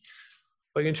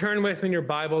Well, you can turn with me in your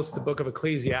Bibles to the book of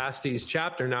Ecclesiastes,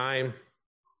 chapter 9.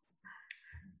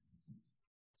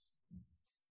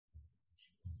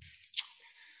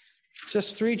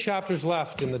 Just 3 chapters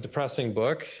left in the depressing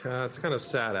book. It's kind of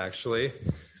sad, actually.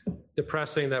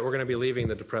 Depressing that we're going to be leaving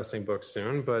the depressing book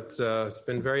soon, but it's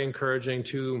been very encouraging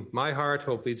to my heart.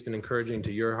 Hopefully it's been encouraging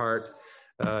to your heart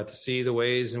to see the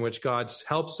ways in which God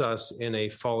helps us in a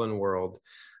fallen world.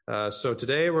 So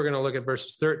today we're going to look at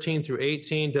verses 13 through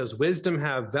 18. Does wisdom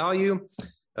have value?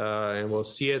 And we'll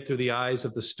see it through the eyes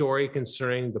of the story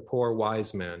concerning the poor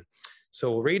wise man.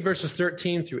 So we'll read verses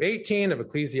 13 through 18 of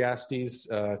Ecclesiastes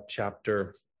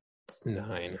chapter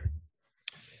 9.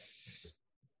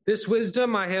 This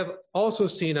wisdom I have also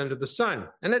seen under the sun,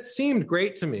 and it seemed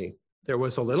great to me. There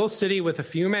was a little city with a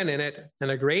few men in it,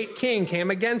 and a great king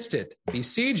came against it,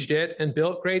 besieged it, and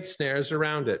built great snares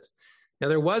around it. Now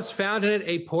there was found in it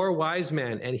a poor wise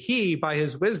man, and he, by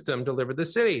his wisdom, delivered the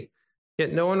city.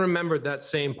 Yet no one remembered that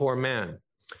same poor man.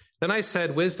 Then I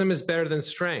said, wisdom is better than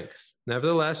strength.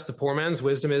 Nevertheless, the poor man's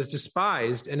wisdom is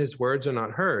despised, and his words are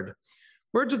not heard.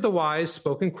 Words of the wise,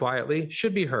 spoken quietly,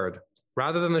 should be heard,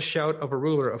 rather than the shout of a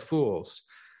ruler of fools.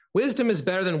 Wisdom is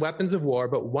better than weapons of war,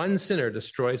 but one sinner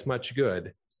destroys much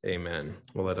good. Amen.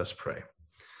 Well, let us pray.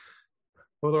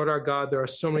 Oh, Lord our God, there are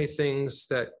so many things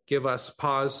that give us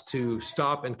pause to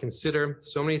stop and consider,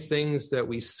 so many things that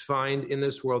we find in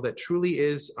this world that truly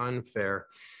is unfair.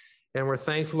 And we're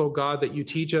thankful, oh God, that you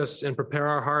teach us and prepare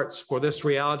our hearts for this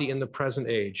reality in the present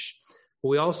age. But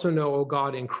we also know, oh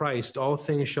God, in Christ, all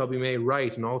things shall be made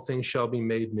right and all things shall be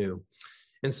made new.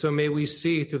 And so may we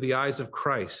see through the eyes of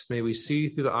Christ, may we see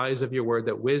through the eyes of your word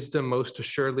that wisdom most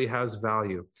assuredly has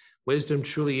value. Wisdom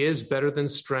truly is better than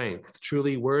strength.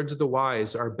 Truly, words of the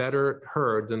wise are better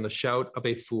heard than the shout of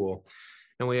a fool.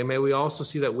 And may we also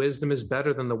see that wisdom is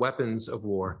better than the weapons of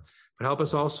war. But help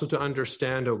us also to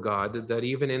understand, O God, that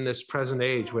even in this present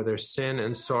age where there's sin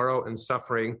and sorrow and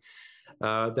suffering,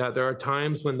 that there are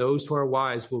times when those who are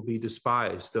wise will be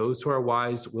despised. Those who are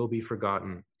wise will be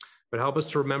forgotten. But help us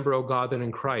to remember, O God, that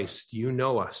in Christ you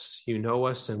know us,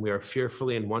 and we are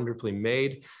fearfully and wonderfully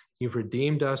made. You've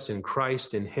redeemed us in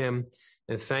Christ, in him.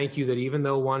 And thank you that even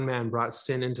though one man brought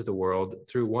sin into the world,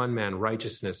 through one man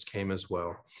righteousness came as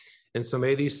well. And so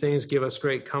may these things give us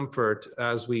great comfort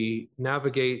as we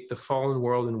navigate the fallen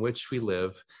world in which we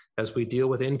live, as we deal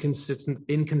with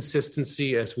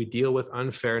inconsistency, as we deal with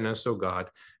unfairness, O God.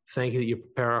 Thank you that you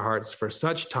prepare our hearts for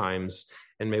such times,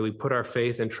 and may we put our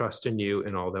faith and trust in you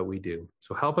in all that we do.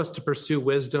 So help us to pursue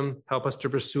wisdom, help us to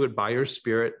pursue it by your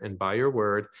Spirit and by your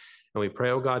word. And we pray,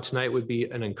 oh God, tonight would be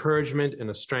an encouragement and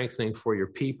a strengthening for your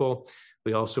people.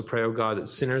 We also pray, oh God, that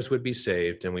sinners would be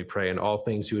saved, and we pray in all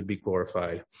things you would be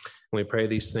glorified. And we pray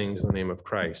these things in the name of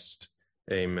Christ.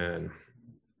 Amen.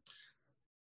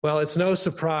 Well, it's no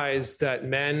surprise that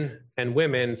men and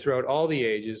women throughout all the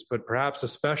ages, but perhaps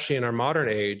especially in our modern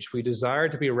age, we desire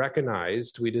to be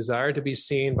recognized, we desire to be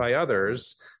seen by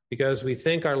others, because we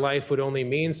think our life would only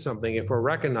mean something if we're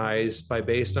recognized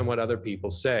based on what other people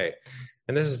say.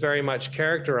 And this is very much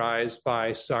characterized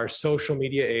by our social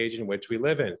media age in which we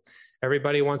live in.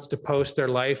 Everybody wants to post their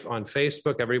life on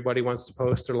Facebook. Everybody wants to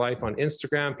post their life on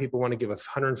Instagram. People want to give a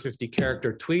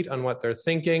 150-character tweet on what they're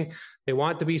thinking. They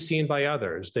want to be seen by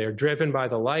others. They are driven by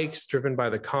the likes, driven by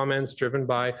the comments, driven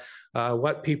by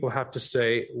what people have to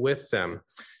say with them.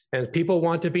 And people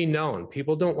want to be known.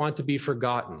 People don't want to be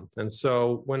forgotten. And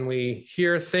so when we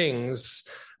hear things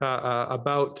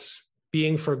about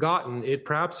being forgotten, it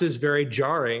perhaps is very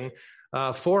jarring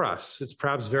for us. It's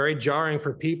perhaps very jarring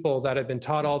for people that have been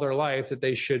taught all their life that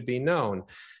they should be known.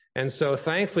 And so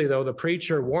thankfully, though, the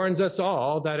preacher warns us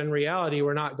all that in reality,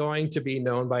 we're not going to be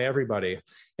known by everybody.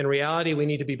 In reality, we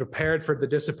need to be prepared for the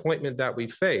disappointment that we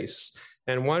face.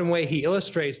 And one way he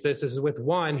illustrates this is with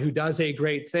one who does a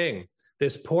great thing.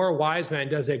 This poor wise man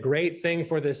does a great thing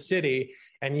for this city,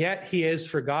 and yet he is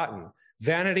forgotten.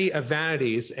 Vanity of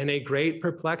vanities and a great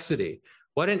perplexity.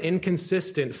 What an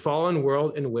inconsistent fallen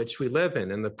world in which we live in.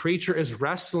 And the preacher is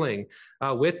wrestling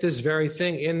with this very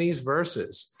thing in these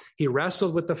verses. He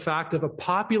wrestled with the fact of a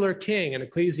popular king in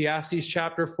Ecclesiastes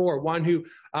chapter 4, one who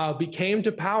became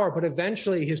to power, but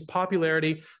eventually his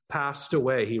popularity passed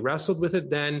away. He wrestled with it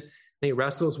then, and he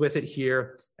wrestles with it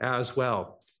here as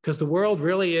well. Because the world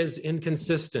really is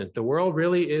inconsistent. The world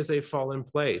really is a fallen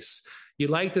place. You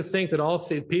like to think that all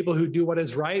people who do what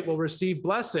is right will receive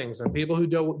blessings, and people who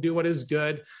do what is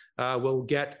good will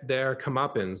get their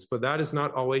comeuppance, but that is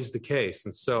not always the case.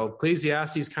 And so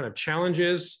Ecclesiastes kind of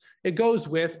challenges, it goes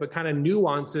with, but kind of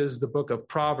nuances the book of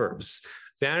Proverbs.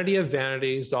 Vanity of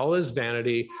vanities, all is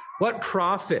vanity. What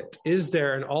profit is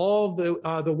there in all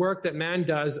the work that man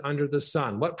does under the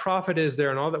sun? What profit is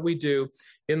there in all that we do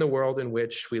in the world in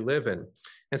which we live in?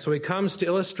 And so he comes to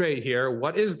illustrate here,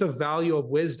 what is the value of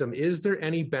wisdom? Is there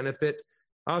any benefit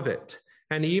of it?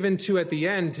 And even at the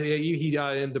end,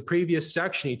 in the previous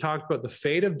section, he talked about the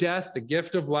fate of death, the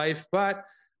gift of life, but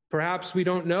perhaps we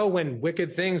don't know when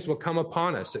wicked things will come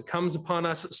upon us. It comes upon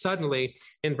us suddenly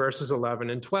in verses 11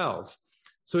 and 12.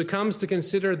 So he comes to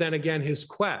consider then again his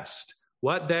quest.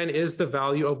 What then is the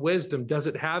value of wisdom? Does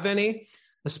it have any?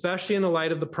 Especially in the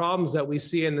light of the problems that we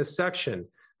see in this section.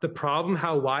 The problem,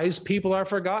 how wise people are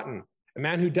forgotten. A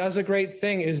man who does a great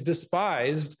thing is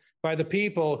despised by the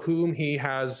people whom he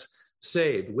has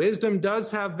saved. Wisdom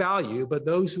does have value, but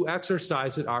those who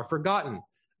exercise it are forgotten.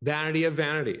 Vanity of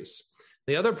vanities.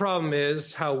 The other problem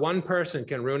is how one person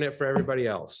can ruin it for everybody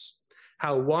else.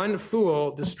 How one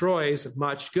fool destroys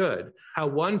much good. How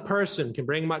one person can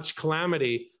bring much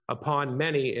calamity upon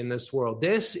many in this world.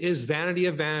 This is vanity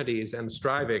of vanities and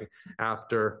striving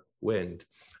after wind.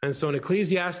 And so in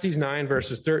Ecclesiastes 9,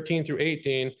 verses 13 through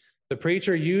 18, the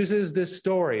preacher uses this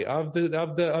story of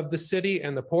the city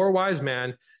and the poor wise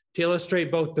man to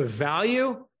illustrate both the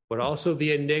value, but also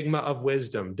the enigma of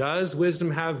wisdom. Does wisdom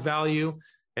have value?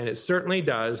 And it certainly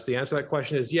does. The answer to that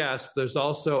question is yes, but there's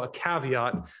also a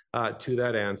caveat to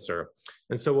that answer.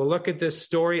 And so we'll look at this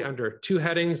story under two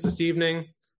headings this evening.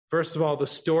 First of all, the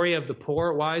story of the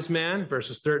poor wise man,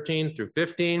 verses 13 through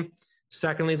 15.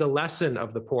 Secondly, the lesson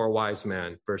of the poor wise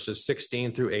man, verses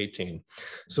 16 through 18.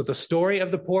 So the story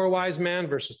of the poor wise man,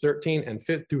 verses 13 and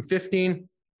through 15.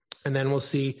 And then we'll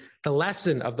see the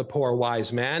lesson of the poor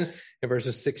wise man in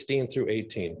verses 16 through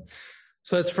 18.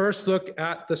 So let's first look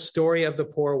at the story of the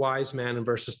poor wise man in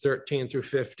verses 13 through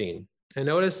 15. And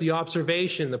notice the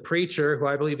observation the preacher, who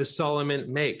I believe is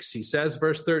Solomon, makes. He says,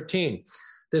 verse 13,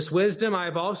 "This wisdom I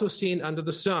have also seen under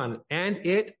the sun, and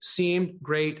it seemed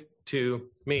great to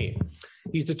me."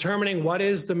 He's determining what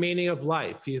is the meaning of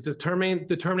life. He's determining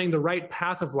the right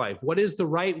path of life. What is the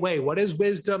right way? What is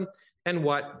wisdom and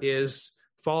what is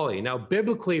folly? Now,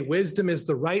 biblically, wisdom is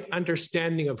the right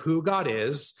understanding of who God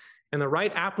is and the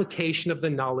right application of the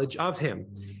knowledge of him.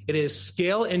 It is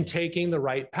skill in taking the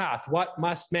right path. What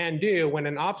must man do when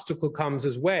an obstacle comes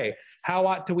his way? How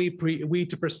ought we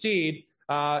to proceed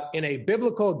in a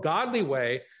biblical, godly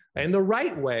way, in the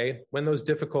right way when those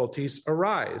difficulties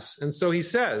arise? And so he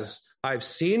says, I've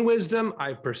seen wisdom,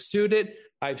 I've pursued it,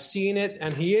 I've seen it,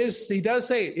 and he does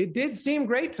say, it did seem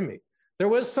great to me. There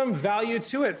was some value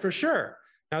to it for sure.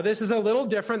 Now, this is a little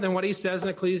different than what he says in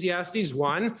Ecclesiastes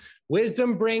 1.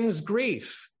 Wisdom brings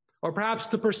grief, or perhaps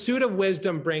the pursuit of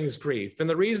wisdom brings grief. And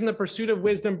the reason the pursuit of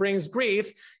wisdom brings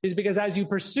grief is because as you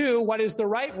pursue what is the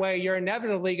right way, you're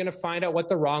inevitably going to find out what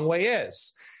the wrong way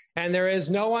is. And there is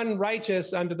no one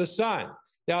righteous under the sun.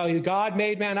 Now, God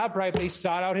made man upright, but he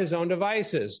sought out his own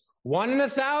devices. 1 in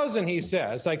 1,000, he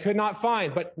says, I could not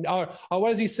find. But what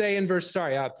does he say in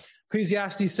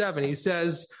Ecclesiastes 7? He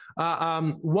says,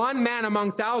 one man among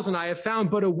 1,000 I have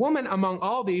found, but a woman among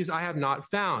all these I have not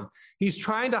found. He's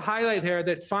trying to highlight here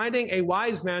that finding a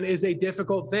wise man is a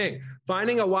difficult thing.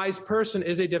 Finding a wise person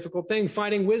is a difficult thing.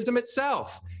 Finding wisdom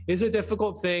itself is a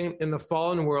difficult thing in the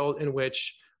fallen world in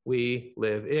which we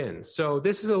live in. So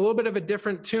this is a little bit of a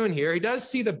different tune here. He does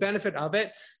see the benefit of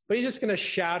it, but he's just going to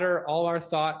shatter all our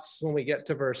thoughts when we get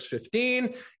to verse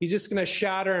 15. He's just going to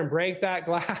shatter and break that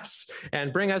glass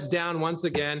and bring us down once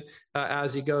again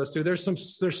as he goes through. There's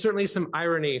certainly some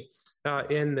irony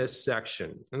in this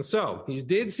section. And so he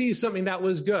did see something that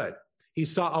was good. He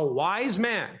saw a wise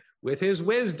man with his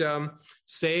wisdom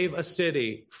save a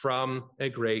city from a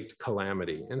great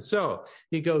calamity. And so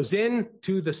he goes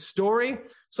into the story.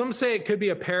 Some say it could be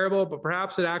a parable, but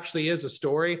perhaps it actually is a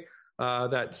story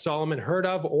that Solomon heard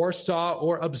of or saw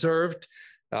or observed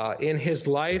in his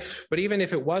life. But even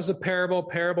if it was a parable,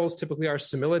 parables typically are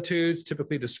similitudes,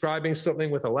 typically describing something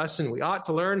with a lesson we ought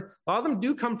to learn. A lot of them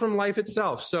do come from life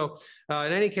itself. So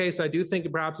in any case, I do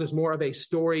think perhaps there's more of a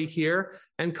story here,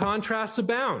 and contrasts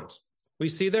abound. We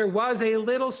see there was a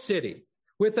little city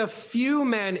with a few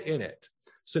men in it.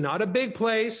 So not a big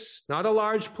place, not a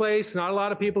large place, not a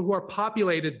lot of people who are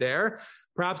populated there.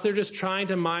 Perhaps they're just trying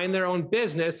to mind their own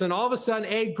business. Then all of a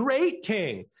sudden, a great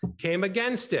king came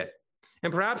against it.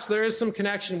 And perhaps there is some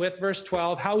connection with verse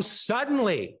 12, how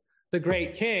suddenly the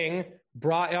great king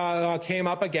came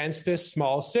up against this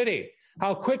small city.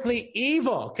 how quickly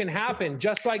evil can happen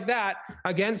just like that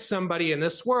against somebody in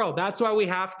this world. That's why we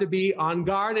have to be on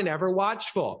guard and ever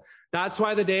watchful. That's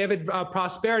why the day of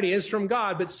prosperity is from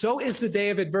God, but so is the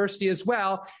day of adversity as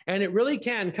well. And it really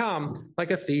can come like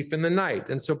a thief in the night.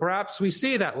 And so perhaps we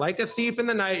see that like a thief in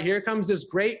the night, here comes this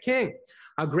great king.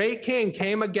 A great king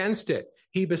came against it.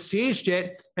 He besieged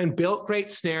it and built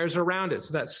great snares around it.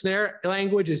 So that snare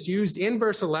language is used in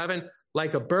verse 11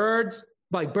 like birds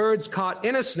caught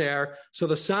in a snare. So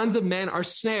the sons of men are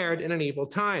snared in an evil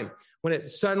time when it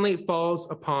suddenly falls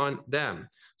upon them.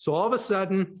 So all of a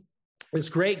sudden, this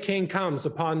great king comes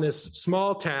upon this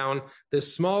small town,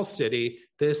 this small city,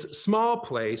 this small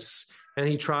place, and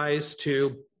he tries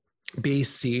to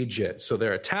besiege it. So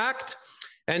they're attacked.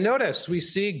 And notice we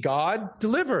see God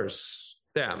delivers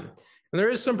them. And there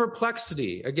is some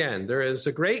perplexity. Again, there is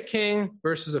a great king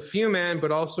versus a few men, but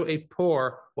also a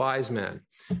poor wise man.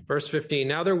 Verse 15,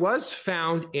 now there was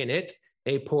found in it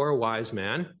a poor wise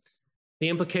man. The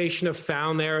implication of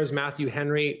found there, as Matthew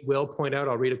Henry will point out,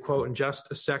 I'll read a quote in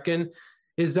just a second,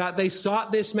 is that they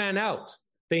sought this man out.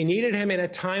 They needed him in a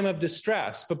time of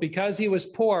distress, but because he was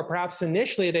poor, perhaps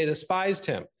initially they despised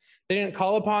him. They didn't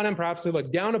call upon him. Perhaps they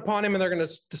looked down upon him and they're going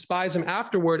to despise him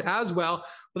afterward as well.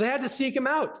 But they had to seek him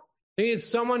out. They needed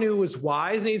someone who was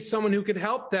wise. They needed someone who could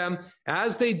help them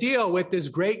as they deal with this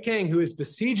great king who is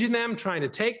besieging them, trying to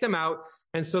take them out.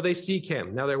 And so they seek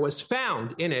him. Now there was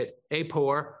found in it a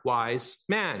poor, wise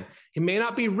man. He may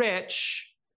not be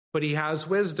rich, but he has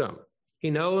wisdom. He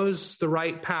knows the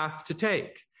right path to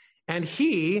take. And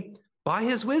he, by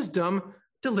his wisdom,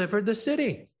 delivered the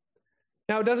city.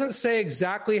 Now, it doesn't say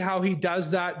exactly how he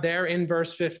does that there in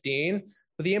verse 15,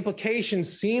 but the implication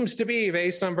seems to be,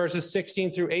 based on verses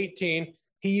 16 through 18,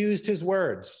 he used his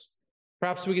words.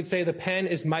 Perhaps we could say the pen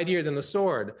is mightier than the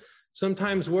sword.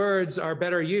 Sometimes words are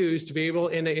better used to be able,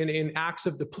 in acts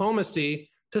of diplomacy,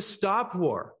 to stop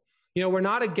war. You know, we're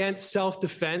not against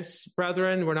self-defense,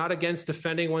 brethren. We're not against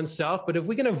defending oneself. But if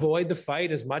we can avoid the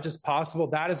fight as much as possible,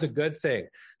 that is a good thing.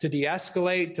 To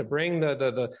de-escalate, to bring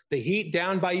the heat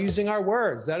down by using our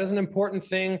words, that is an important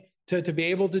thing to be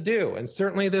able to do. And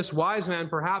certainly this wise man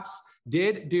perhaps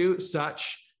did do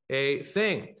such a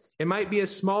thing. It might be a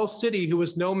small city who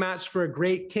was no match for a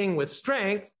great king with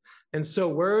strength. And so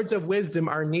words of wisdom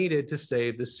are needed to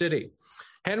save the city.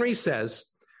 Henry says,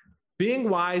 being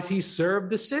wise, he served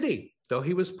the city, though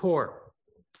he was poor.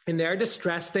 In their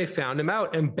distress, they found him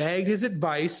out and begged his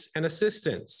advice and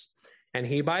assistance. And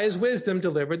he, by his wisdom,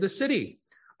 delivered the city,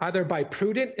 either by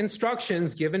prudent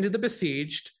instructions given to the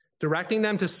besieged, directing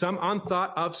them to some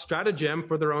unthought of stratagem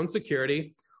for their own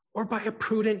security, or by a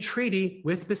prudent treaty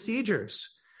with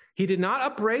besiegers. He did not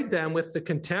upbraid them with the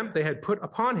contempt they had put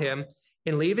upon him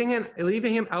in leaving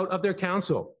him out of their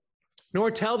counsel, nor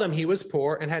tell them he was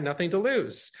poor and had nothing to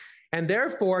lose, and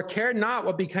therefore cared not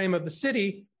what became of the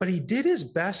city, but he did his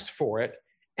best for it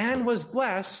and was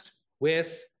blessed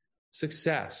with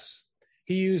success.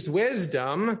 He used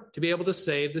wisdom to be able to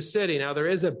save the city. Now, there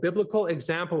is a biblical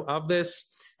example of this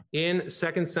in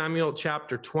 2 Samuel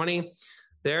chapter 20.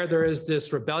 There is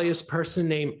this rebellious person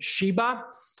named Sheba,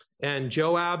 and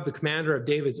Joab, the commander of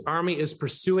David's army, is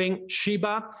pursuing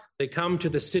Sheba. They come to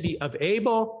the city of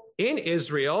Abel in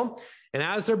Israel. And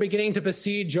as they're beginning to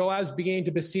besiege, Joab's beginning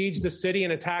to besiege the city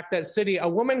and attack that city, a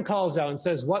woman calls out and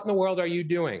says, what in the world are you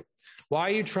doing? Why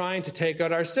are you trying to take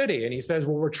out our city? And he says,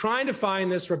 well, we're trying to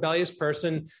find this rebellious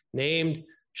person named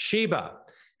Sheba.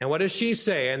 And what does she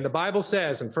say? And the Bible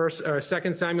says in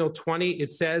 2 Samuel 20, it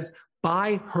says,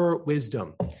 by her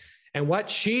wisdom. And what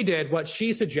she did, what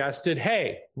she suggested,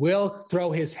 hey, we'll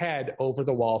throw his head over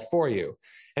the wall for you.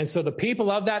 And so the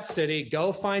people of that city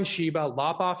go find Sheba,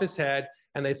 lop off his head,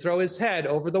 and they throw his head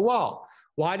over the wall.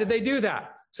 Why did they do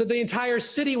that? So the entire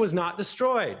city was not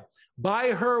destroyed.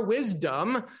 By her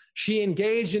wisdom, she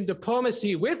engaged in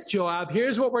diplomacy with Joab.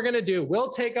 Here's what we're going to do. We'll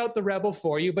take out the rebel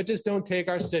for you, but just don't take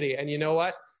our city. And you know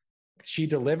what? She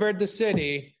delivered the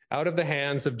city out of the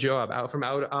hands of Joab,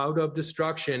 out of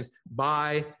destruction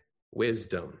by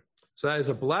wisdom. So that is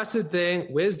a blessed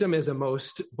thing. Wisdom is a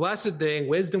most blessed thing.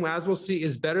 Wisdom, as we'll see,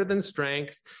 is better than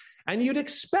strength. And you'd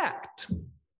expect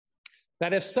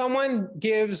that if someone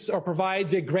gives or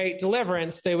provides a great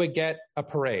deliverance, they would get a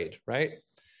parade, right?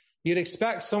 You'd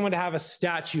expect someone to have a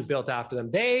statue built after them.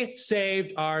 They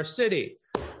saved our city.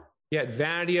 Yet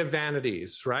vanity of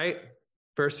vanities, right?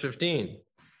 Verse 15.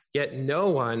 Yet no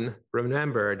one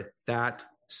remembered that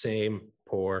same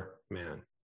poor man.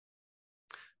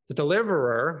 The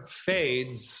deliverer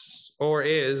fades or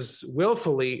is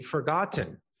willfully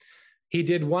forgotten. He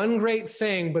did one great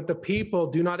thing, but the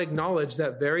people do not acknowledge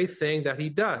that very thing that he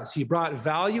does. He brought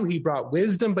value, he brought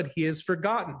wisdom, but he is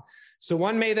forgotten. So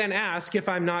one may then ask, if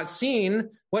I'm not seen,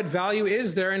 what value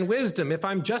is there in wisdom? If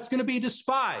I'm just going to be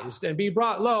despised and be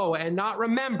brought low and not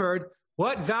remembered,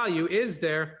 what value is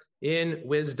there in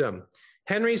wisdom?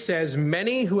 Henry says,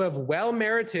 many who have well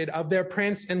merited of their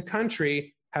prince and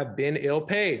country have been ill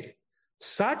paid.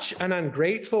 Such an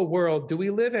ungrateful world do we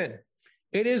live in.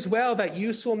 It is well that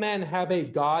useful men have a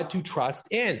God to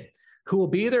trust in, who will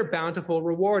be their bountiful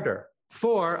rewarder.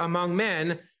 For among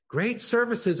men, great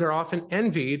services are often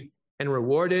envied and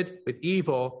rewarded with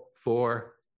evil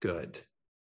for good.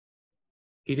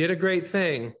 He did a great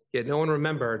thing, yet no one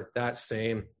remembered that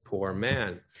same poor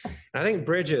man. And I think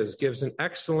Bridges gives an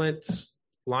excellent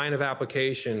line of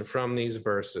application from these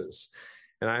verses,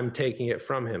 and I'm taking it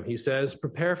from him. He says,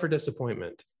 prepare for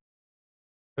disappointment.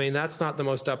 I mean, that's not the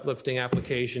most uplifting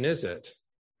application, is it?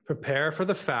 Prepare for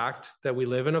the fact that we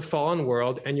live in a fallen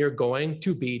world and you're going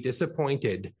to be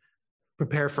disappointed.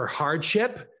 Prepare for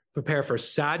hardship, prepare for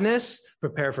sadness,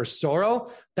 prepare for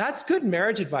sorrow. That's good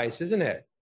marriage advice, isn't it?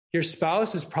 Your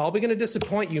spouse is probably going to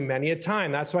disappoint you many a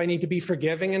time. That's why I need to be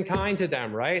forgiving and kind to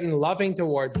them, right? And loving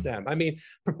towards them. I mean,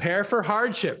 prepare for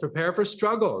hardship, prepare for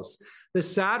struggles. The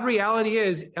sad reality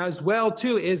is, as well,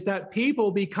 too, is that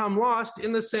people become lost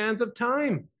in the sands of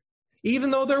time.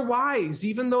 Even though they're wise,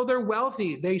 even though they're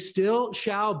wealthy, they still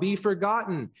shall be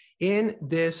forgotten in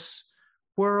this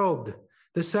world.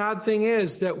 The sad thing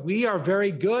is that we are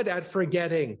very good at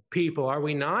forgetting people, are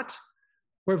we not?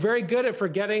 We're very good at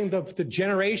forgetting the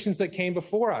generations that came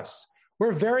before us.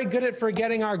 We're very good at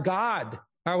forgetting our God,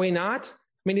 are we not?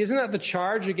 I mean, isn't that the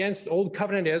charge against Old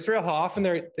Covenant Israel? How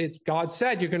often God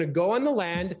said, you're going to go in the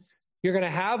land, you're going to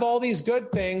have all these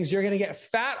good things, you're going to get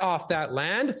fat off that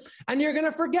land, and you're going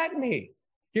to forget me.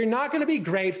 You're not going to be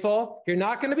grateful. You're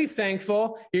not going to be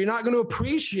thankful. You're not going to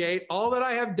appreciate all that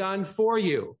I have done for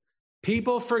you.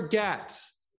 People forget.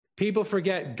 People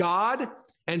forget God,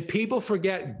 and people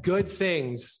forget good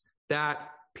things that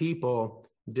people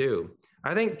do.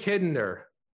 I think Kidner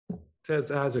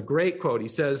has a great quote. He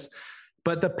says,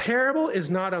 but the parable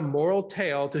is not a moral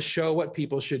tale to show what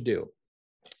people should do.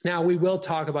 Now, we will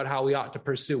talk about how we ought to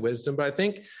pursue wisdom, but I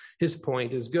think his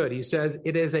point is good. He says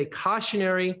it is a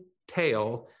cautionary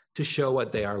tale to show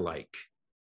what they are like.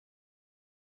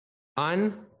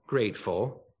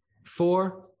 Ungrateful,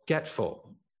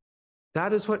 forgetful.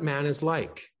 That is what man is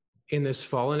like in this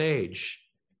fallen age.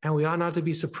 And we ought not to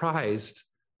be surprised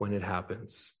when it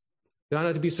happens. We ought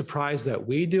not to be surprised that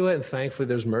we do it, and thankfully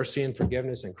there's mercy and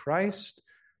forgiveness in Christ.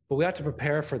 But we ought to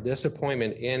prepare for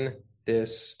disappointment in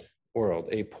this world.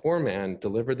 A poor man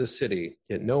delivered the city,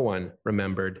 yet no one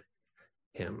remembered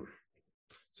him.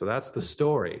 So that's the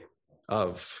story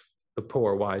of the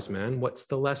poor wise man. What's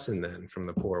the lesson then from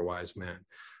the poor wise man?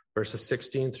 Verses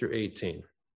 16 through 18.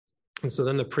 And so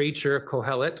then the preacher,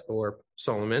 Kohelet, or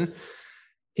Solomon,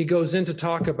 he goes in to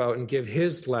talk about and give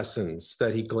his lessons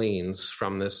that he gleans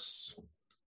from this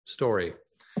story.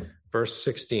 Verse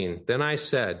 16, then I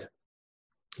said,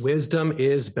 wisdom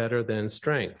is better than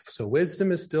strength. So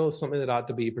wisdom is still something that ought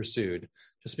to be pursued.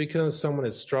 Just because someone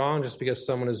is strong, just because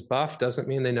someone is buff, doesn't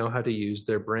mean they know how to use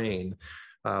their brain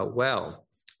well.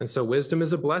 And so wisdom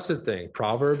is a blessed thing.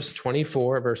 Proverbs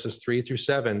 24, verses 3 through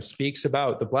 7 speaks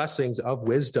about the blessings of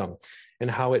wisdom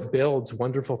and how it builds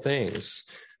wonderful things.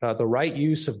 The right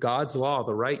use of God's law,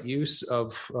 the right use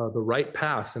of the right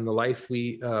path in the life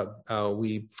we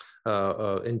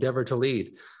endeavor to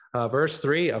lead. Verse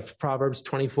 3 of Proverbs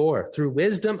 24, through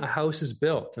wisdom a house is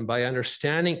built, and by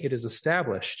understanding it is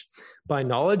established. By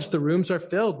knowledge the rooms are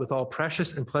filled with all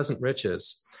precious and pleasant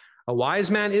riches. A wise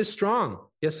man is strong.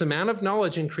 Yes, a man of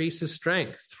knowledge increases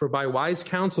strength. For by wise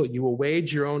counsel you will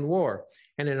wage your own war,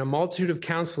 and in a multitude of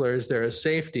counselors there is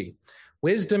safety.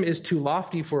 Wisdom is too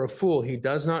lofty for a fool. He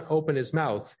does not open his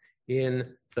mouth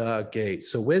in the gate.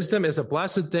 So wisdom is a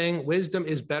blessed thing. Wisdom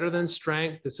is better than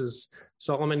strength.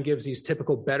 Solomon gives these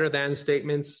typical better than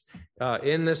statements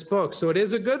in this book. So it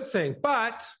is a good thing,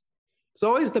 but it's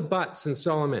always the buts in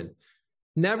Solomon.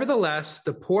 Nevertheless,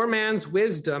 the poor man's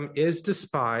wisdom is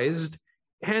despised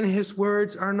and his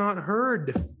words are not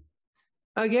heard.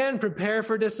 Again, prepare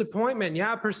for disappointment.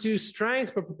 Yeah, pursue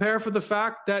strength, but prepare for the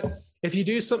fact that if you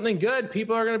do something good,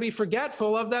 people are going to be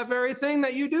forgetful of that very thing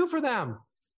that you do for them.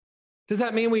 Does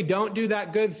that mean we don't do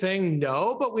that good thing?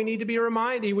 No, but we need to be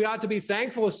reminded. We ought to be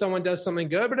thankful if someone does something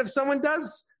good, but if someone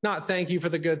does not thank you for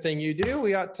the good thing you do,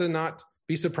 we ought to not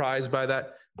be surprised by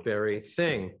that very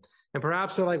thing. And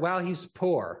perhaps they're like, well, he's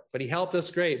poor, but he helped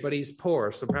us great, but he's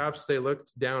poor. So perhaps they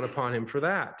looked down upon him for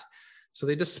that. So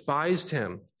they despised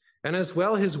him. And as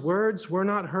well, his words were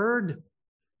not heard.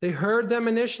 They heard them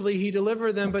initially, he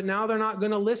delivered them, but now they're not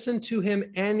going to listen to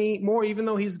him anymore, even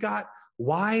though he's got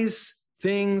wise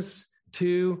things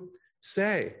to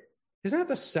say. Isn't that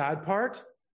the sad part?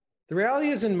 The reality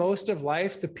is, in most of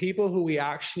life, the people who we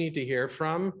actually need to hear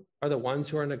from are the ones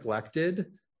who are neglected,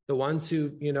 the ones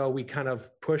who, we kind of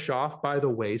push off by the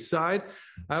wayside.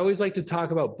 I always like to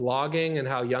talk about blogging and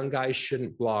how young guys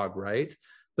shouldn't blog, right?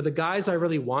 But the guys I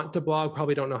really want to blog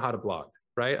probably don't know how to blog,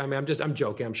 right? I mean, I'm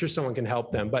joking. I'm sure someone can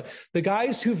help them. But the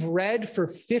guys who've read for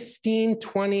 15,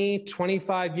 20,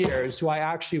 25 years, who I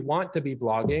actually want to be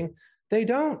blogging, they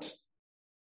don't.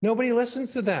 Nobody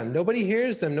listens to them. Nobody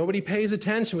hears them. Nobody pays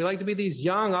attention. We like to be these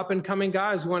young, up-and-coming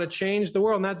guys who want to change the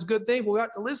world, and that's a good thing. But we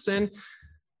got to listen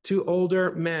to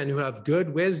older men who have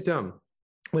good wisdom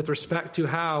with respect to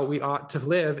how we ought to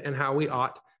live and how we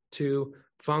ought to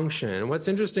function. And what's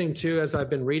interesting, too, as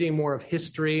I've been reading more of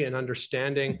history and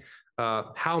understanding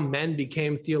how men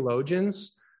became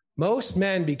theologians, most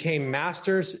men became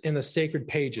masters in the sacred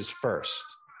pages first.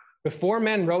 Before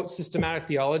men wrote systematic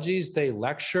theologies, they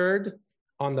lectured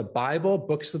on the Bible,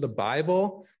 books of the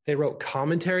Bible. They wrote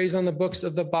commentaries on the books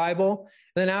of the Bible.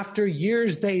 Then after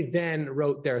years, they then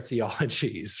wrote their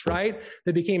theologies, right?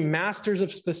 They became masters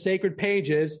of the sacred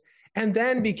pages and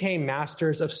then became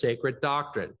masters of sacred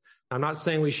doctrine. I'm not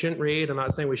saying we shouldn't read. I'm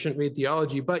not saying we shouldn't read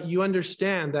theology, but you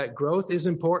understand that growth is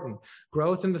important.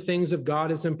 Growth in the things of God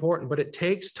is important, but it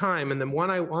takes time. And the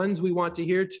ones we want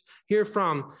to hear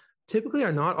from typically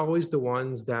are not always the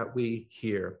ones that we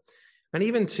hear. And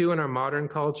even, too, in our modern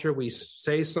culture, we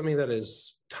say something that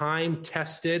is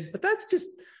time-tested, but that's just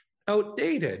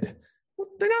outdated. Well,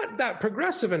 they're not that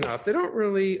progressive enough. They don't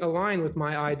really align with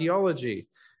my ideology.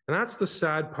 And that's the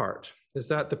sad part, is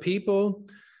that the people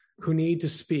who need to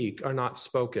speak are not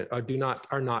spoken, or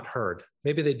are not heard.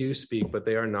 Maybe they do speak, but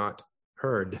they are not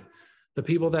heard. The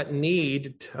people that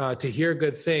need to hear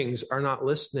good things are not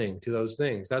listening to those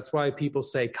things. That's why people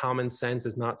say common sense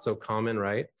is not so common,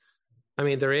 right? I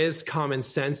mean, there is common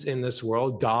sense in this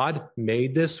world. God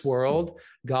made this world.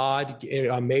 God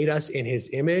made us in his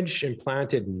image and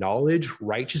planted knowledge,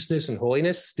 righteousness, and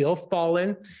holiness, still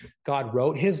fallen. God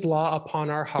wrote his law upon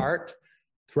our heart,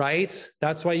 right?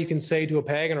 That's why you can say to a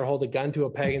pagan or hold a gun to a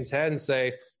pagan's head and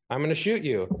say, I'm going to shoot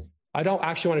you. I don't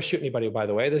actually want to shoot anybody, by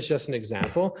the way. This is just an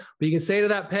example. But you can say to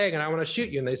that pagan, I want to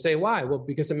shoot you. And they say, why? Well,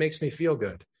 because it makes me feel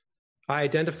good. I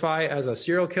identify as a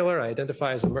serial killer. I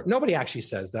identify as a nobody actually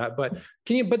says that, but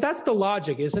but that's the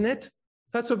logic, isn't it?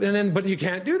 But you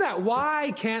can't do that.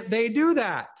 Why can't they do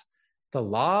that? The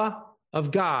law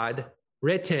of God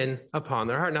written upon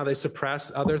their heart. Now they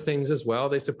suppress other things as well.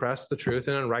 They suppress the truth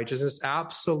and unrighteousness.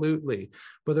 Absolutely.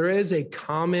 But there is a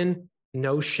common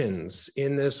notions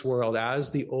in this world,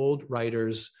 as the old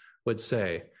writers would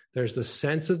say. There's the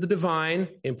sense of the divine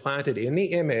implanted in the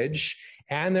image,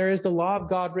 and there is the law of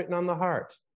God written on the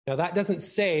heart. Now, that doesn't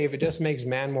save. It just makes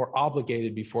man more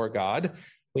obligated before God.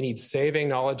 We need saving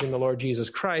knowledge in the Lord Jesus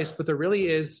Christ, but there really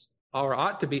is, or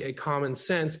ought to be, a common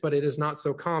sense, but it is not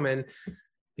so common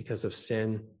because of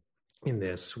sin in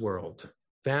this world.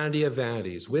 Vanity of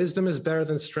vanities. Wisdom is better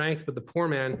than strength, but the poor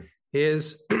man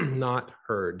is not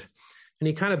heard. And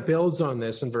he kind of builds on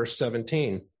this in verse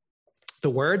 17. The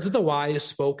words of the wise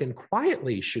spoken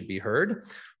quietly should be heard,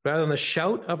 rather than the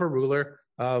shout of a ruler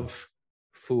of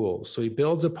fools. So he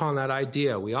builds upon that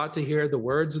idea. We ought to hear the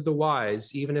words of the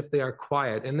wise, even if they are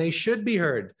quiet, and they should be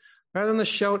heard, rather than the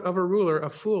shout of a ruler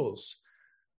of fools.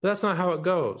 But that's not how it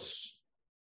goes,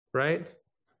 right?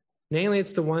 Namely,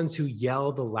 it's the ones who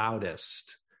yell the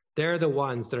loudest. They're the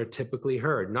ones that are typically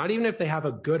heard. Not even if they have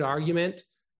a good argument.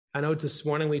 I know this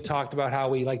morning we talked about how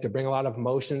we like to bring a lot of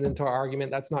emotions into our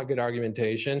argument. That's not good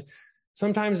argumentation.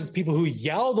 Sometimes it's people who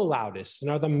yell the loudest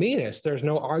and are the meanest. There's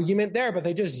no argument there, but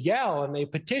they just yell and they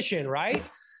petition, right? And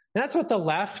that's what the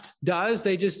left does.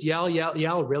 They just yell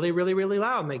really, really, really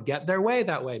loud, and they get their way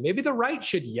that way. Maybe the right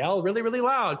should yell really, really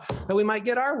loud, that we might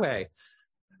get our way.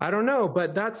 I don't know,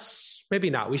 but that's maybe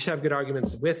not. We should have good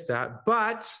arguments with that.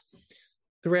 But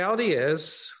the reality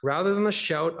is, rather than the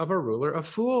shout of a ruler of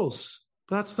fools,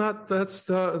 that's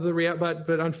the real, but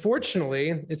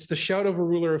unfortunately, it's the shout of a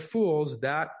ruler of fools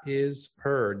that is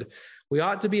heard. We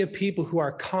ought to be a people who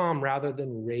are calm rather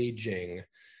than raging.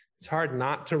 It's hard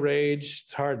not to rage.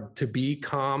 It's hard to be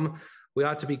calm. We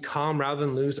ought to be calm rather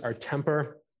than lose our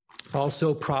temper.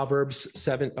 Also, Proverbs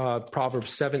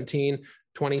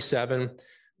 17:27,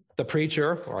 the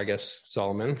preacher, or I guess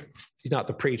Solomon, he's not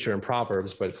the preacher in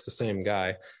Proverbs, but it's the same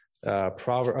guy.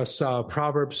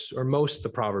 Proverbs, or most of the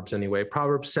Proverbs anyway,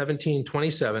 Proverbs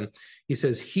 17:27, he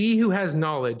says, he who has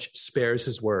knowledge spares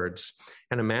his words,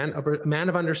 and a man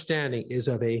of understanding is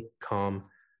of a calm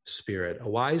spirit. A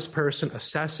wise person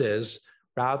assesses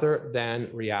rather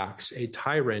than reacts. A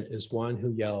tyrant is one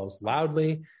who yells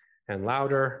loudly and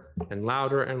louder and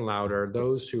louder and louder.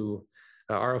 Those who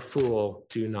are a fool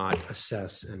do not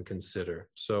assess and consider.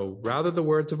 So rather the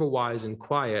words of a wise and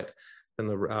quiet than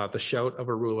the shout of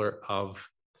a ruler of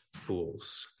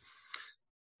fools.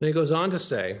 Then he goes on to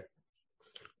say,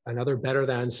 another better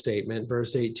than statement,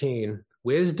 verse 18,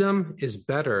 wisdom is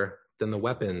better than the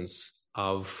weapons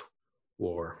of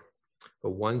war,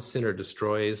 but one sinner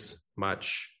destroys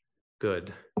much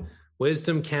good.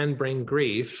 Wisdom can bring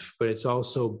grief, but it's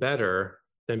also better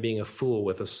than being a fool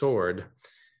with a sword.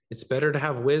 It's better to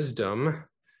have wisdom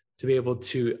to be able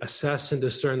to assess and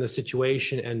discern the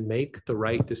situation and make the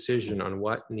right decision on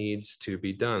what needs to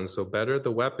be done. So better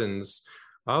the weapons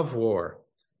of war,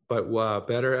 but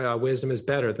wisdom is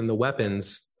better than the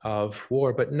weapons of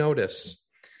war. But notice,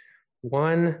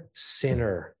 one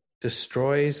sinner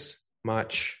destroys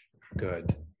much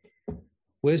good.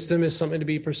 Wisdom is something to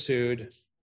be pursued,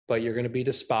 but you're going to be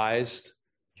despised.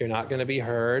 You're not going to be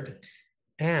heard.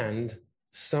 And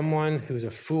someone who's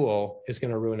a fool is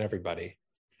going to ruin everybody.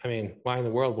 I mean, why in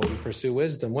the world will we pursue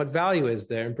wisdom? What value is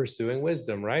there in pursuing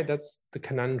wisdom, right? That's the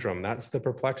conundrum. That's the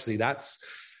perplexity. That's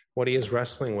what he is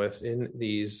wrestling with in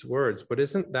these words. But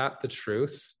isn't that the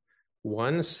truth?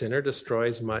 One sinner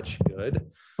destroys much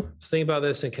good. Let's think about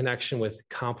this in connection with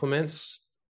compliments.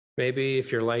 Maybe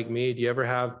if you're like me, do you ever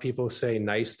have people say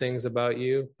nice things about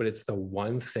you, but it's the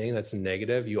one thing that's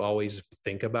negative you always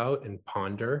think about and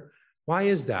ponder? Why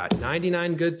is that?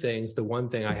 99 good things, the one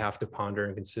thing I have to ponder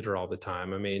and consider all the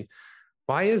time. I mean,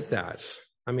 why is that?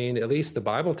 I mean, at least the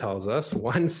Bible tells us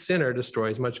one sinner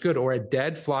destroys much good, or a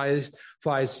dead flies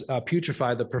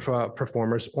putrefy the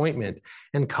performer's ointment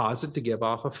and cause it to give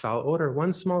off a foul odor.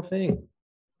 One small thing.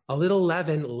 A little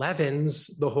leaven leavens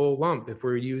the whole lump, if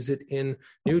we use it in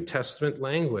New Testament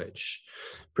language.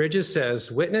 Bridges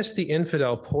says, witness the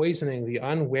infidel poisoning the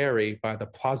unwary by the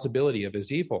plausibility of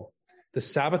his evil. The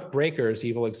Sabbath breakers,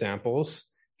 evil examples,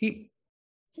 he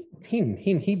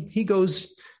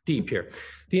goes deep here.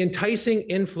 The enticing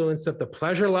influence of the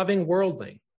pleasure-loving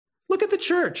worldling. Look at the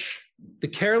church, the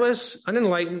careless,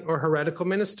 unenlightened, or heretical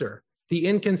minister, the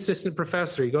inconsistent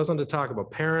professor. He goes on to talk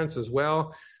about parents as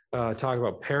well. Talk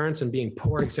about parents and being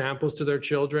poor examples to their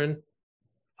children.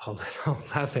 A little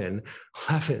leaven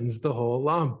leavens the whole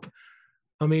lump.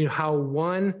 I mean, how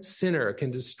one sinner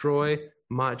can destroy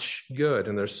much good.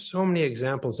 And there's so many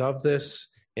examples of this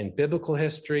in biblical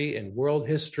history, in world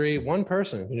history. One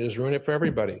person can just ruin it for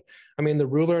everybody. I mean, the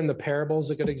ruler in the parable is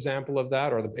a good example of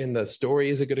that, or in the story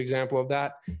is a good example of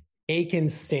that.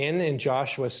 Achan's sin in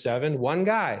Joshua 7, one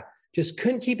guy just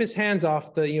couldn't keep his hands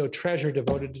off the treasure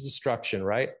devoted to destruction,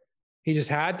 right? He just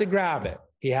had to grab it.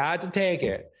 He had to take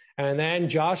it. And then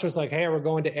Joshua's like, hey, we're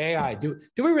going to Ai. Do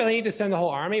we really need to send the whole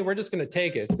army? We're just going to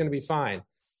take it. It's going to be fine.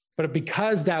 But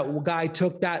because that guy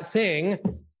took that thing,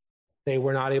 they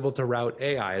were not able to rout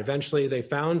Ai. Eventually, they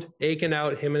found Achan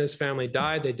out. Him and his family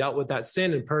died. They dealt with that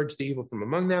sin and purged the evil from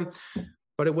among them.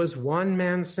 But it was one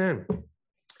man's sin.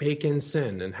 Achan's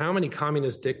sin. And how many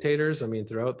communist dictators,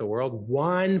 throughout the world?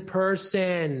 One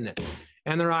person.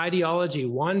 And their ideology,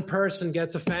 one person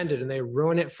gets offended and they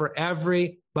ruin it for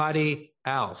everybody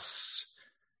else.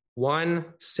 One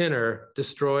sinner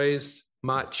destroys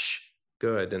much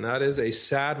good. And that is a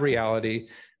sad reality.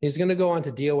 He's going to go on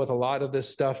to deal with a lot of this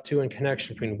stuff too in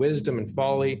connection between wisdom and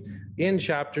folly in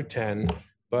chapter 10,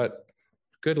 but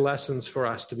good lessons for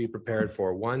us to be prepared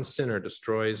for. One sinner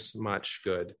destroys much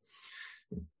good.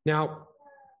 Now,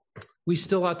 we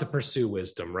still ought to pursue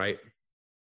wisdom, right?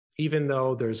 Even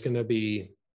though there's going to be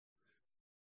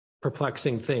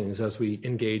perplexing things as we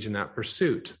engage in that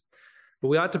pursuit. But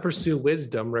we ought to pursue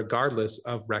wisdom regardless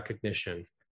of recognition.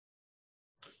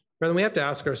 Brethren, we have to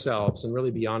ask ourselves and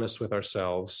really be honest with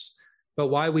ourselves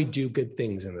about why we do good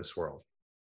things in this world.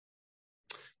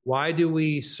 Why do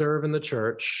we serve in the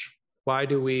church? Why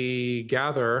do we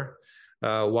gather?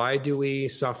 Why do we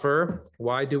suffer?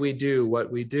 Why do we do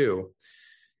what we do?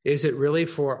 Is it really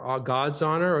for God's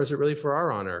honor, or is it really for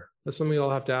our honor? That's something we all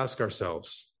have to ask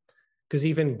ourselves. Because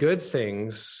even good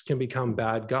things can become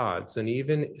bad gods, and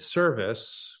even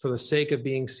service for the sake of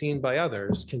being seen by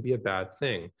others can be a bad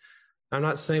thing. I'm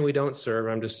not saying we don't serve.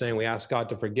 I'm just saying we ask God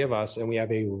to forgive us, and we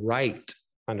have a right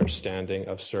understanding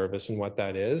of service and what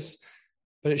that is.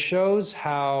 But it shows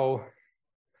how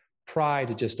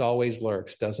pride just always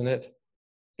lurks, doesn't it?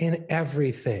 In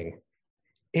everything.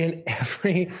 In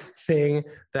everything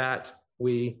that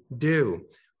we do.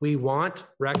 We want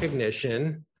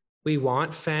recognition. We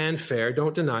want fanfare.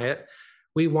 Don't deny it.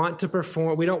 We want to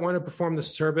perform. We don't want to perform the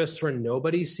service where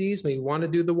nobody sees me. We want to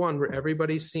do the one where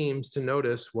everybody seems to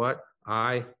notice what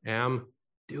I am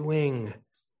doing.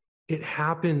 It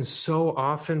happens so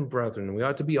often, brethren. We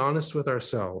ought to be honest with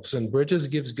ourselves. And Bridges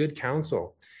gives good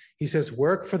counsel. He says,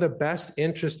 work for the best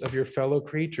interest of your fellow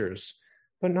creatures,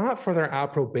 but not for their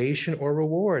approbation or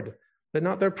reward. Let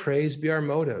not their praise be our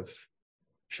motive.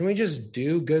 Shouldn't we just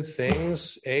do good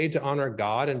things, A, to honor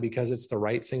God and because it's the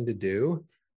right thing to do,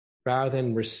 rather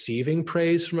than receiving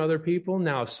praise from other people?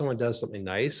 Now, if someone does something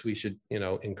nice, we should,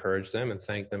 encourage them and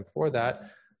thank them for that.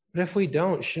 But if we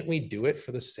don't, shouldn't we do it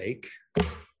for the sake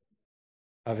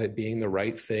of it being the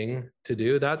right thing to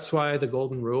do? That's why the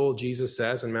golden rule, Jesus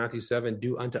says in Matthew 7,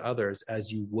 do unto others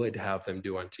as you would have them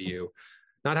do unto you.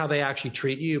 Not how they actually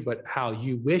treat you, but how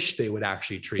you wish they would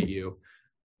actually treat you.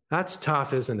 That's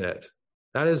tough, isn't it?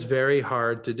 That is very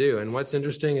hard to do. And what's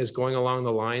interesting is going along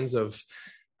the lines of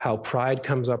how pride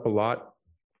comes up a lot.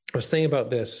 I was thinking about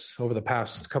this over the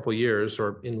past couple of years,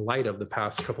 or in light of the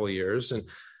past couple of years, and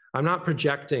I'm not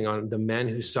projecting on the men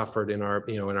who suffered in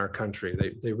our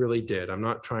country. They really did. I'm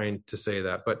not trying to say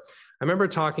that, but I remember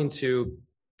talking to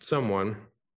someone,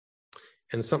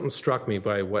 and something struck me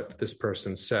by what this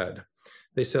person said.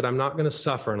 They said, "I'm not going to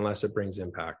suffer unless it brings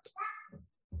impact.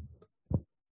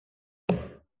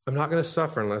 I'm not going to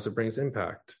suffer unless it brings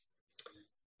impact."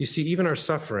 You see, even our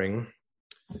suffering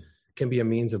can be a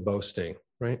means of boasting,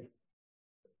 right?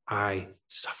 I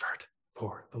suffered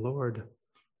for the Lord.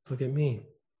 Look at me.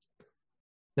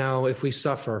 Now, if we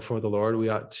suffer for the Lord, we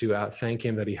ought to thank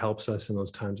him that he helps us in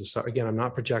those times of suffering. Again, I'm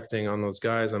not projecting on those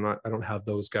guys. I don't have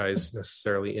those guys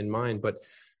necessarily in mind, but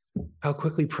how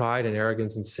quickly pride and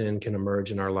arrogance and sin can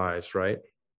emerge in our lives, right?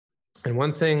 And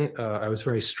one thing I was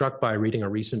very struck by reading a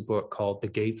recent book called The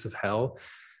Gates of Hell.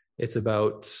 It's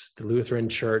about the Lutheran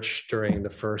Church during the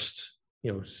first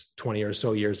 20 or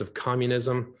so years of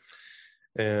communism.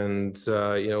 And,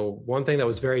 one thing that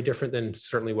was very different than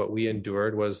certainly what we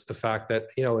endured was the fact that,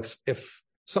 if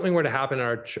something were to happen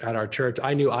at our church,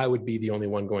 I knew I would be the only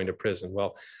one going to prison.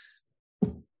 Well,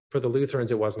 for the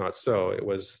Lutherans, it was not so. It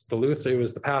was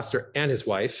the pastor and his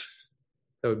wife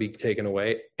that would be taken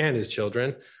away, and his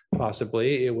children,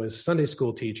 possibly. It was Sunday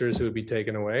school teachers who would be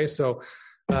taken away. So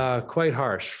quite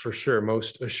harsh, for sure,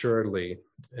 most assuredly.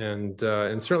 And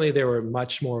certainly they were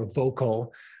much more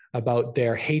vocal about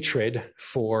their hatred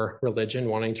for religion,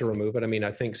 wanting to remove it. I mean,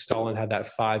 I think Stalin had that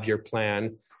 5-year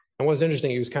plan. And what's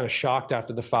interesting, he was kind of shocked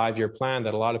after the 5-year plan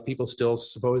that a lot of people still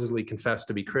supposedly confessed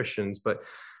to be Christians. But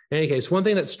in any case, one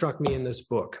thing that struck me in this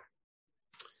book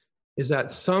is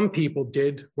that some people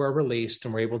were released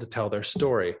and were able to tell their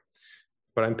story.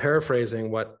 But I'm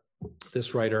paraphrasing what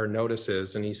this writer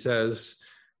notices, and he says,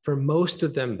 for most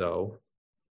of them, though,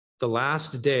 the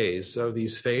last days of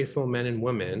these faithful men and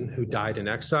women who died in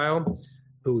exile,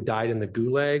 who died in the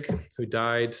Gulag, who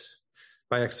died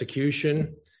by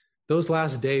execution, those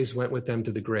last days went with them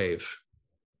to the grave.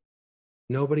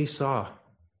 Nobody saw.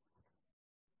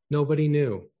 Nobody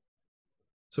knew.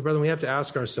 So, brethren, we have to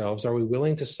ask ourselves, are we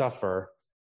willing to suffer,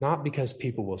 not because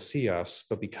people will see us,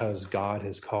 but because God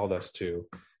has called us to,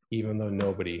 even though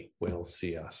nobody will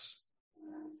see us?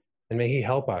 And may he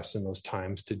help us in those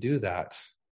times to do that,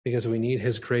 because we need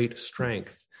his great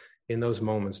strength in those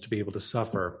moments to be able to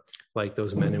suffer like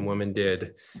those men and women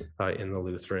did in the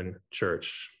Lutheran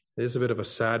Church. It is a bit of a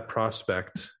sad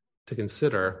prospect to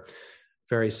consider,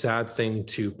 very sad thing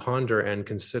to ponder and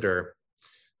consider,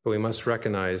 but we must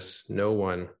recognize no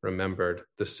one remembered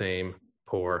the same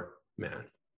poor man.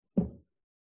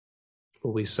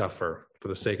 Will we suffer for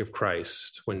the sake of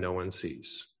Christ when no one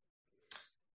sees?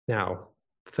 Now,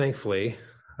 thankfully,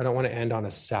 I don't want to end on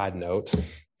a sad note.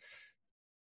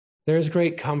 There is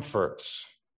great comfort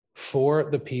for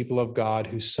the people of God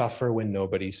who suffer when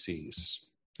nobody sees,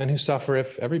 and who suffer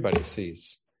if everybody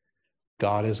sees.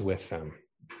 God is with them.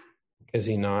 Is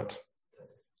he not?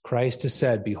 Christ has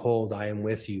said, behold, I am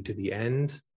with you to the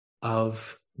end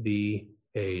of the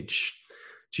age.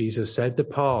 Jesus said to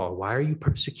Paul, why are you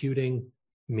persecuting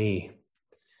me?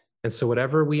 And so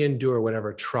whatever we endure,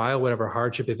 whatever trial, whatever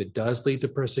hardship, if it does lead to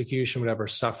persecution, whatever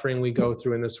suffering we go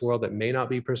through in this world that may not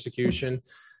be persecution,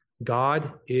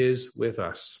 God is with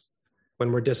us.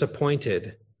 When we're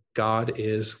disappointed, God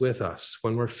is with us.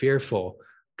 When we're fearful,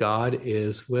 God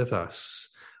is with us.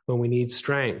 When we need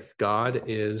strength, God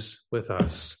is with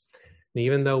us. And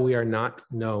even though we are not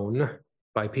known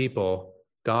by people,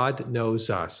 God knows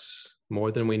us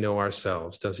more than we know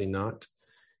ourselves, does he not?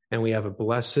 And we have a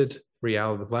blessed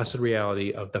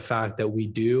reality of the fact that we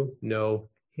do know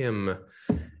him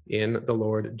in the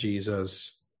Lord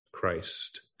Jesus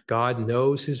Christ. God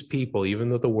knows his people, even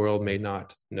though the world may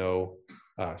not know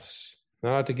us.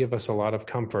 That ought to give us a lot of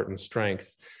comfort and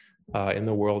strength in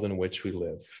the world in which we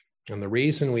live. And the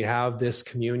reason we have this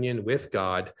communion with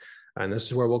God, and this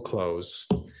is where we'll close,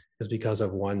 is because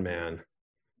of one man.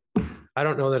 I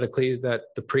don't know that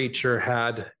the preacher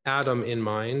had Adam in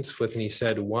mind when he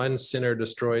said one sinner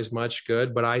destroys much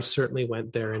good, but I certainly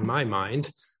went there in my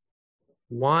mind.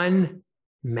 One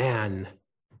man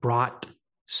brought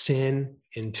sin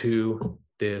into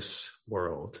this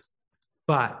world,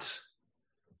 but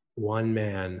one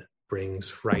man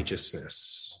brings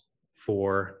righteousness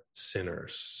for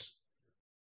sinners.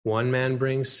 One man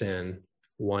brings sin,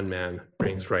 one man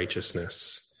brings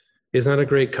righteousness. Isn't that a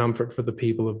great comfort for the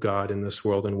people of God in this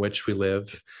world in which we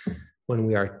live? When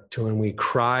we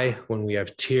cry, when we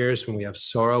have tears, when we have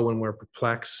sorrow, when we're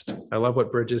perplexed. I love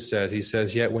what Bridges says. He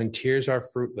says, yet when tears are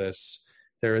fruitless,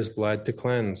 there is blood to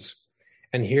cleanse.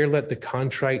 And here let the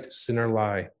contrite sinner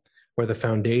lie, where the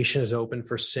foundation is open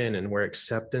for sin and where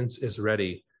acceptance is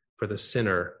ready for the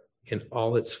sinner in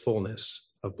all its fullness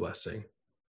of blessing.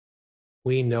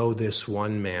 We know this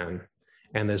one man,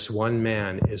 and this one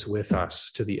man is with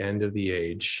us to the end of the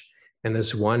age. And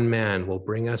this one man will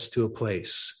bring us to a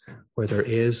place where there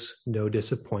is no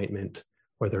disappointment,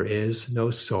 where there is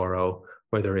no sorrow,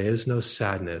 where there is no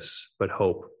sadness, but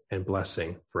hope and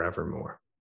blessing forevermore.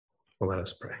 Well, let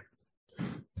us pray.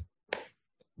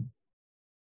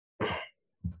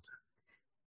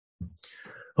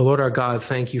 O Lord our God,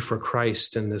 thank you for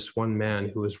Christ and this one man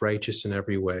who is righteous in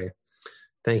every way.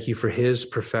 Thank you for his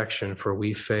perfection, for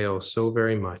we fail so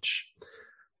very much.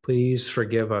 Please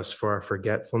forgive us for our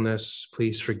forgetfulness.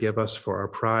 Please forgive us for our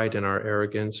pride and our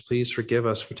arrogance. Please forgive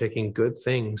us for taking good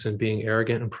things and being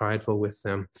arrogant and prideful with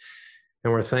them.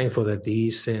 And we're thankful that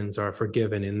these sins are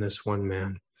forgiven in this one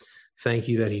man. Thank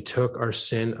you that he took our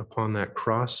sin upon that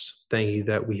cross. Thank you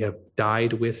that we have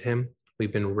died with him.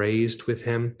 We've been raised with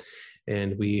him,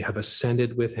 and we have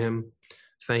ascended with him.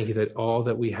 Thank you that all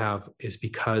that we have is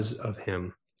because of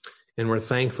him. And we're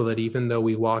thankful that even though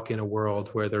we walk in a world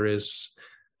where there is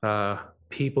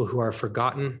people who are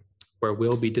forgotten, where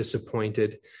we'll be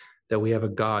disappointed, that we have a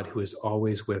God who is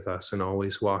always with us and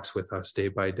always walks with us day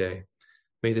by day.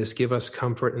 May this give us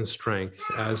comfort and strength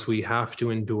as we have to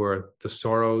endure the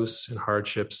sorrows and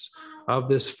hardships of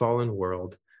this fallen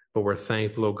world. But we're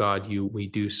thankful, O God, we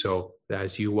do so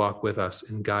as you walk with us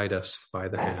and guide us by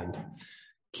the hand.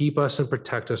 Keep us and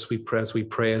protect us, we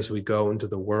pray, as we go into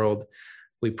the world.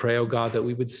 We pray, O God, that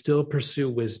we would still pursue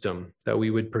wisdom,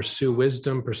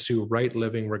 pursue right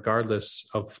living, regardless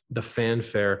of the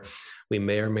fanfare we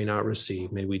may or may not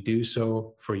receive. May we do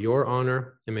so for your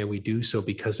honor, and may we do so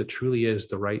because it truly is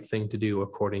the right thing to do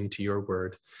according to your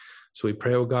word. So we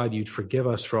pray, O God, you'd forgive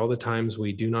us for all the times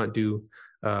we do not do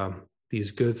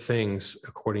these good things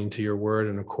according to your word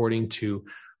and according to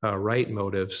right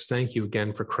motives. Thank you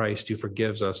again for Christ who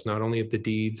forgives us, not only of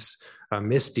the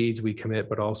misdeeds we commit,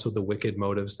 but also the wicked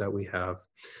motives that we have.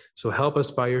 So help us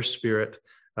by your Spirit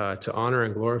to honor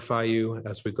and glorify you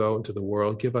as we go into the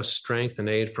world. Give us strength and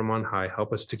aid from on high.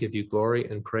 Help us to give you glory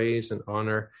and praise and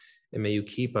honor, and may you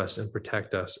keep us and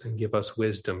protect us and give us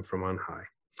wisdom from on high.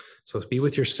 So be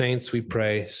with your saints, we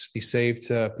pray.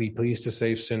 Be pleased to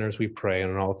save sinners, we pray.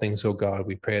 And in all things, O God,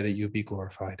 we pray that you be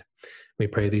glorified. We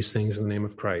pray these things in the name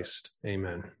of Christ.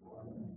 Amen.